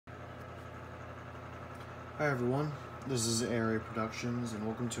Hi everyone, this is A.R.A. Productions and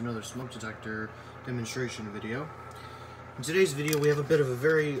welcome to another smoke detector demonstration video. In today's video we have an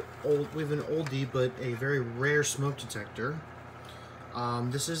oldie but a very rare smoke detector.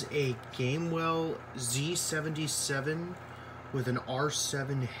 This is a Gamewell Z77 with an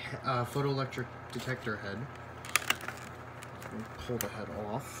R7 photoelectric detector head. Let me pull the head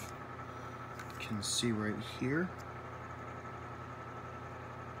off. You can see right here.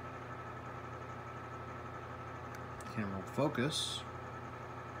 Camera will focus.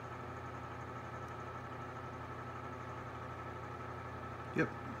 Yep.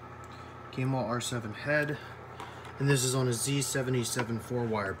 Gamewell R7 head. And this is on a Z77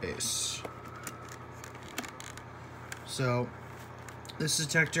 4-wire base. So, this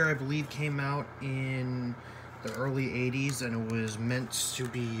detector I believe came out in the early 80s and it was meant to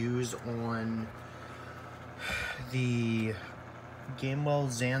be used on the Gamewell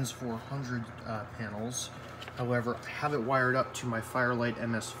Zans 400 panels. However, I have it wired up to my Firelight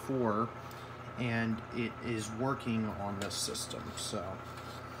MS4 and it is working on this system. So,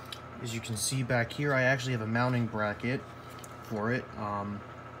 as you can see back here, I actually have a mounting bracket for it. I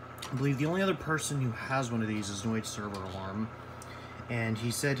believe the only other person who has one of these is Newageserveralarm, and he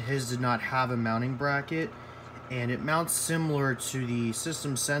said his did not have a mounting bracket, and it mounts similar to the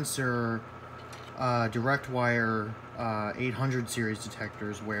system sensor direct wire 800 series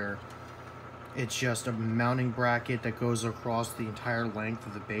detectors, where it's just a mounting bracket that goes across the entire length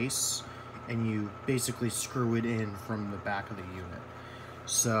of the base, and you basically screw it in from the back of the unit.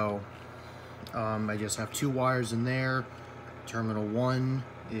 So I just have two wires in there. Terminal 1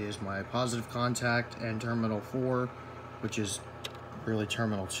 is my positive contact, and terminal 4, which is really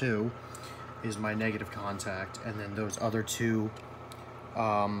terminal 2, is my negative contact, and then those other two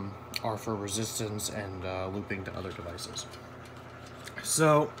are for resistance and looping to other devices.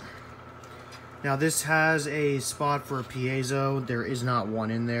 So now this has a spot for a piezo. There is not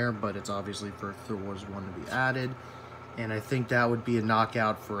one in there, but it's obviously for if there was one to be added. And I think that would be a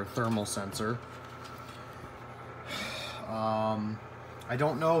knockout for a thermal sensor. I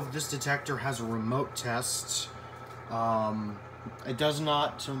don't know if this detector has a remote test. It does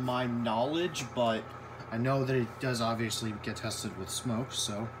not to my knowledge, but I know that it does obviously get tested with smoke,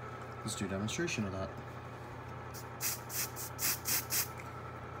 so let's do a demonstration of that.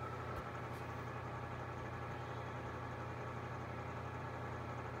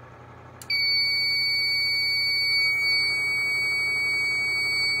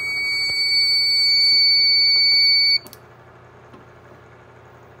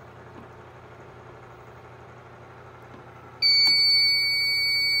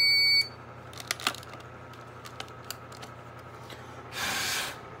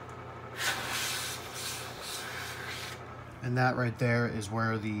 And that right there is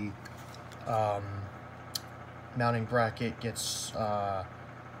where the mounting bracket gets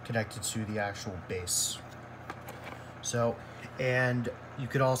connected to the actual base. So, and you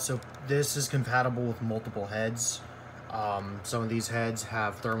could also, this is compatible with multiple heads. Some of these heads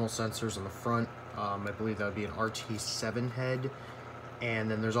have thermal sensors on the front. I believe that would be an RT7 head.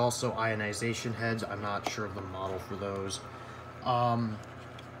 And then there's also ionization heads. I'm not sure of the model for those.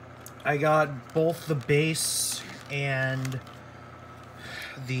 I got both the base and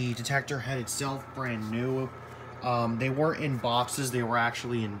the detector head itself brand new. They weren't in boxes, they were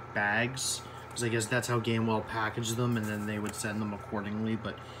actually in bags, because I guess that's how Gamewell packaged them, and then they would send them accordingly.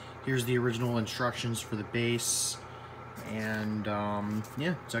 But here's the original instructions for the base, and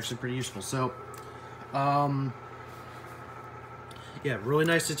yeah, it's actually pretty useful. So yeah, really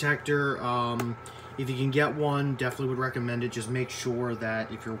nice detector. If you can get one, definitely would recommend it. Just make sure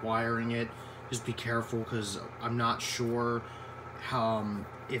that if you're wiring it, just be careful, because I'm not sure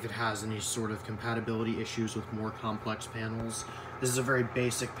if it has any sort of compatibility issues with more complex panels. This is a very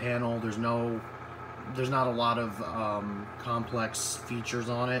basic panel. There's not a lot of complex features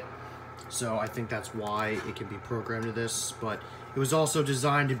on it, so I think that's why it can be programmed to this. But it was also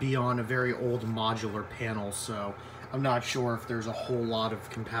designed to be on a very old modular panel, so I'm not sure if there's a whole lot of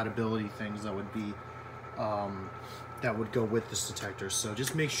compatibility things that would be that would go with this detector. So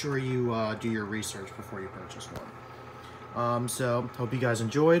just make sure you do your research before you purchase one. So hope you guys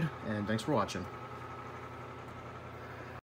enjoyed, and thanks for watching.